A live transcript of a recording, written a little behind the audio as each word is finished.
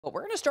But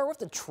we're going to start with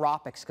the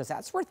tropics because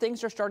that's where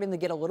things are starting to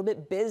get a little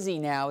bit busy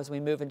now as we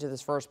move into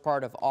this first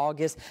part of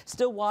August.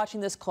 Still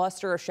watching this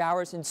cluster of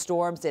showers and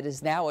storms. It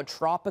is now a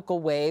tropical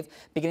wave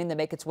beginning to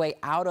make its way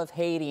out of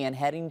Haiti and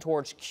heading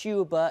towards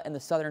Cuba and the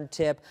southern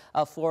tip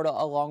of Florida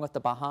along with the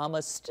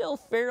Bahamas. Still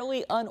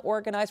fairly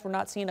unorganized. We're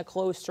not seeing a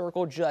closed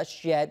circle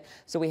just yet,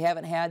 so we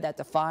haven't had that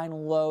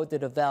defined low to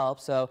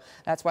develop. So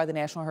that's why the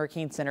National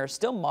Hurricane Center is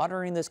still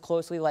monitoring this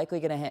closely, likely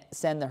going to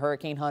send the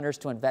hurricane hunters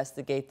to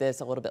investigate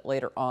this a little bit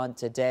later on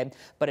today.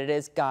 But it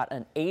has got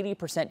an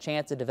 80%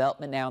 chance of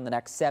development now in the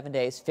next 7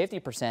 days,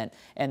 50%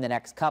 in the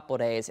next couple of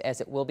days,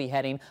 as it will be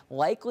heading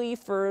likely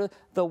for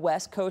the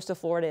west coast of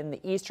Florida and the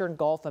eastern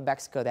Gulf of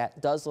Mexico. That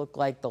does look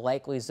like the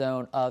likely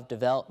zone of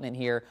development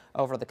here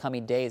over the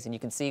coming days. And you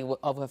can see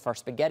with our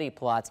spaghetti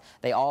plots,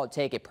 they all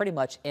take it pretty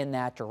much in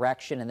that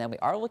direction. And then we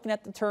are looking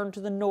at the turn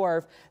to the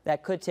north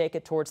that could take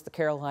it towards the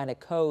Carolina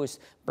coast,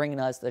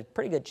 bringing us a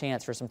pretty good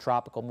chance for some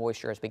tropical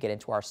moisture as we get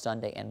into our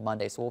Sunday and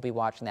Monday. So we'll be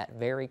watching that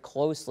very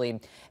closely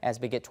as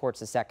we get towards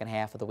the second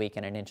half of the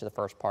weekend and into the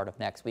first part of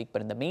next week. But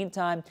in the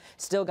meantime,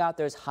 still got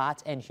those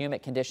hot and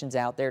humid conditions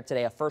out there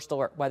today. A first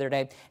alert weather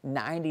day,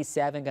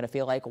 97, going to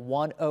feel like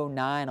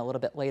 109 a little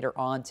bit later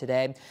on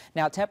today.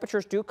 Now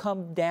temperatures do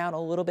come down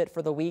a little bit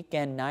for the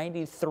weekend.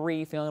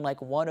 93 feeling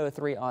like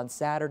 103 on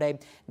Saturday,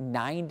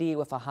 90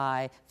 with a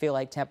high feel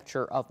like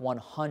temperature of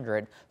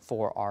 100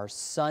 for our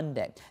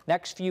Sunday.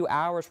 Next few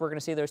hours, we're going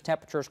to see those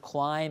temperatures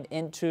climb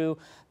into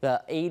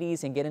the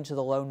 80s and get into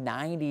the low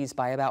 90s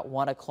by about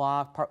 1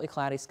 o'clock. Partly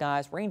cloudy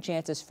skies, rain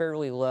chances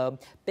fairly low.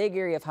 Big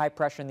area of high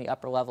pressure in the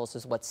upper levels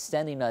is what's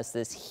sending us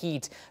this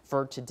heat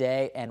for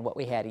today and what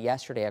we had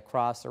yesterday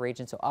across the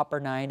region. So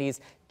upper 90s.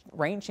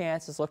 Rain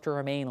chances look to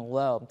remain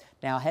low.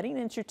 Now heading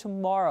into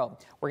tomorrow,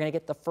 we're going to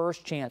get the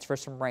first chance for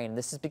some rain.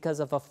 This is because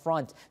of a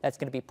front that's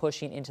going to be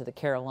pushing into the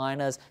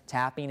Carolinas,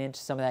 tapping into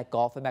some of that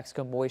Gulf of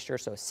Mexico moisture.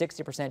 So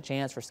 60%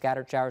 chance for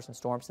scattered showers and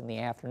storms in the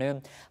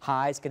afternoon.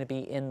 High is going to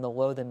be in the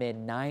low to mid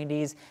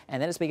 90s.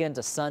 And then as we get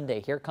into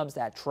Sunday, here comes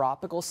that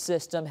tropical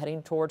system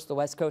heading towards the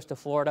west coast of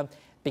Florida,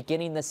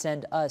 beginning to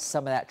send us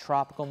some of that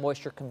tropical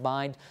moisture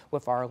combined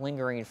with our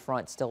lingering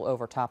front still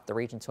over top the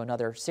region. So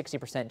another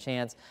 60%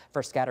 chance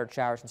for scattered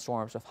showers and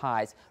storms with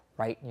highs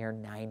right near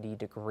 90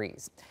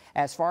 degrees.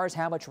 As far as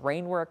how much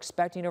rain we're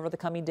expecting over the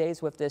coming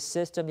days with this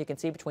system, you can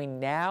see between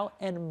now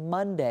and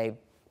Monday,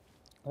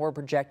 we're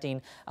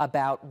projecting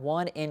about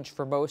 1 inch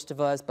for most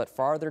of us, but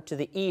farther to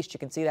the east, you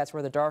can see that's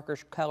where the darker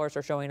colors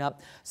are showing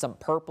up. Some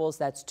purples,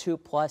 that's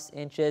 2+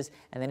 inches.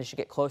 And then as you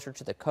get closer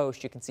to the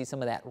coast, you can see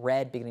some of that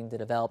red beginning to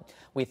develop.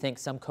 We think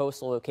some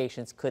coastal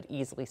locations could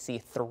easily see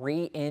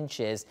 3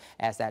 inches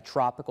as that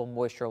tropical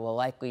moisture will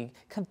likely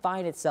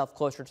confine itself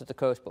closer to the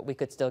coast, but we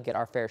could still get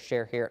our fair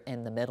share here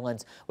in the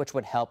Midlands, which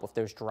would help with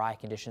those dry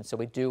conditions. So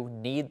we do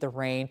need the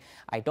rain.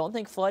 I don't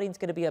think flooding is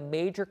going to be a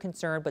major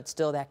concern, but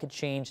still that could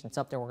change and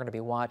something we're going to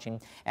be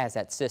watching as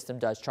that system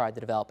does try to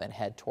develop and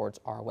head towards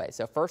our way.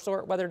 So first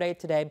alert weather day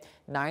today,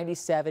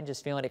 97,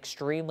 just feeling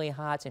extremely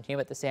hot and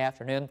humid this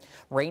afternoon.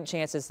 Rain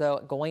chances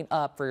though going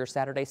up for your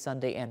Saturday,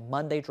 Sunday and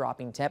Monday,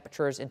 dropping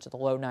temperatures into the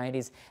low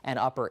 90s and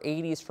upper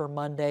 80s for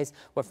Mondays,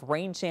 with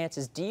rain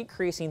chances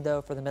decreasing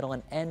though for the middle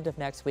and end of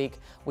next week.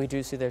 We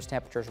do see those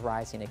temperatures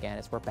rising again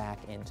as we're back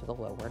into the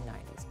lower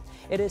 90s.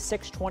 It is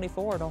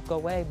 6:24. Don't go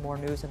away. More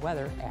news and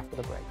weather after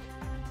the break.